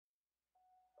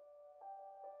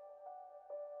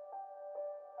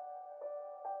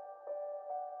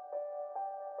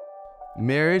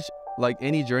Marriage, like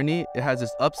any journey, it has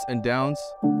its ups and downs.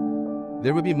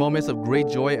 There will be moments of great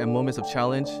joy and moments of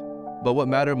challenge, but what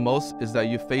matters most is that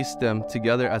you face them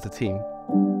together as a team.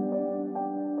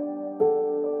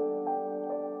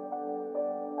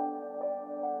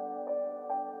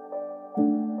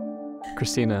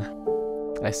 Christina,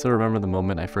 I still remember the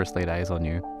moment I first laid eyes on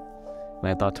you, and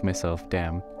I thought to myself,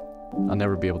 damn, I'll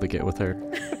never be able to get with her.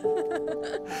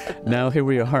 Now here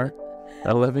we are,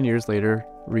 11 years later,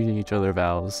 reading each other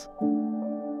vows.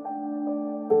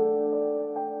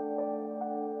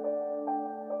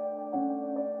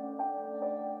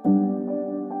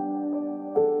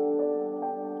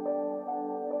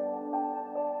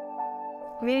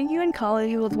 Meeting you in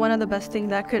college was one of the best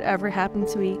things that could ever happen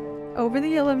to me. Over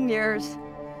the 11 years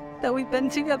that we've been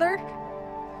together,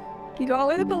 you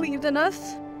always believed in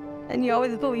us, and you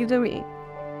always believed in me.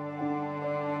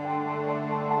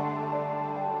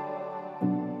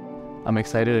 I'm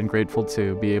excited and grateful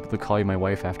to be able to call you my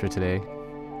wife after today.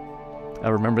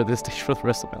 I'll remember this day for the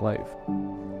rest of my life,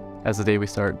 as the day we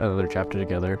start another chapter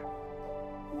together.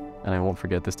 And I won't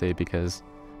forget this day because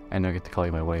I know I get to call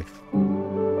you my wife.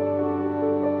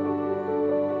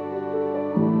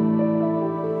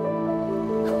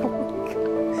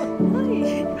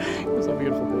 It was a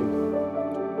beautiful day.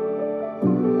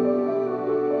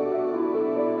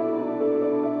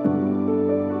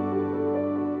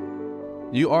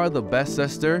 You are the best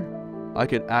sister I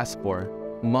could ask for.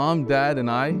 Mom, Dad,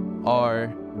 and I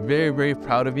are very, very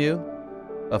proud of you,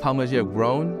 of how much you have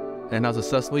grown, and how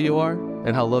successful you are,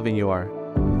 and how loving you are.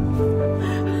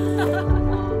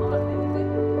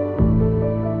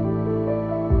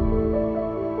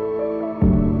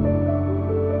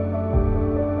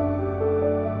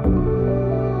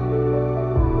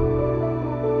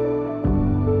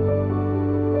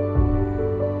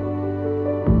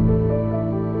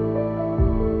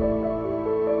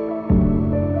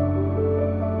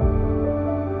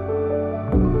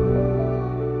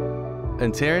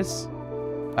 And Terrence,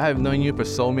 I have known you for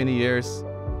so many years,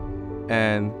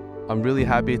 and I'm really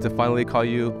happy to finally call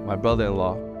you my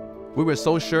brother-in-law. We were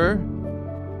so sure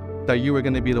that you were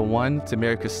going to be the one to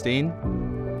marry Christine.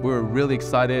 We were really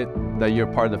excited that you're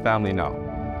part of the family now.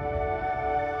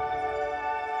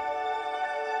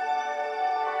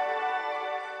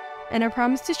 And I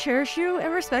promise to cherish you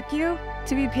and respect you,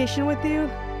 to be patient with you,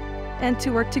 and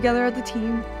to work together as a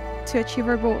team to achieve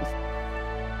our goals.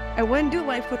 I wouldn't do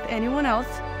life with anyone else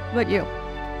but you.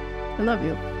 I love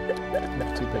you.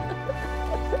 Not too big.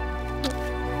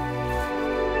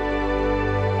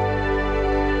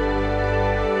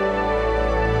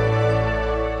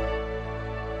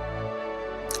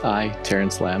 I,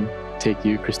 Terrence Lamb, take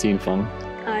you, Christine Fung,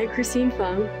 I, Christine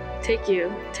Fung, take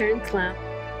you, Teranze Lamb,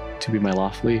 to be my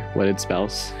lawfully wedded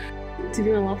spouse, to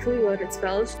be my lawfully wedded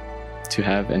spouse, to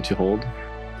have and to hold,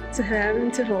 to have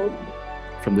and to hold,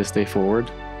 from this day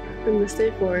forward, from this day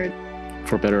forward,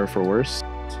 for better or for worse,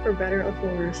 for better or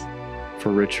for worse, for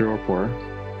richer or poorer,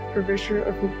 for richer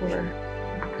or for poorer,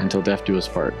 until death do us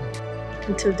part.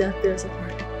 until death do us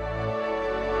apart.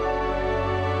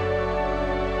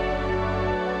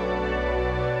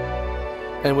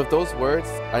 And with those words,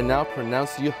 I now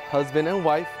pronounce you husband and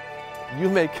wife. You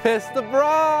may kiss the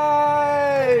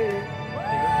bride!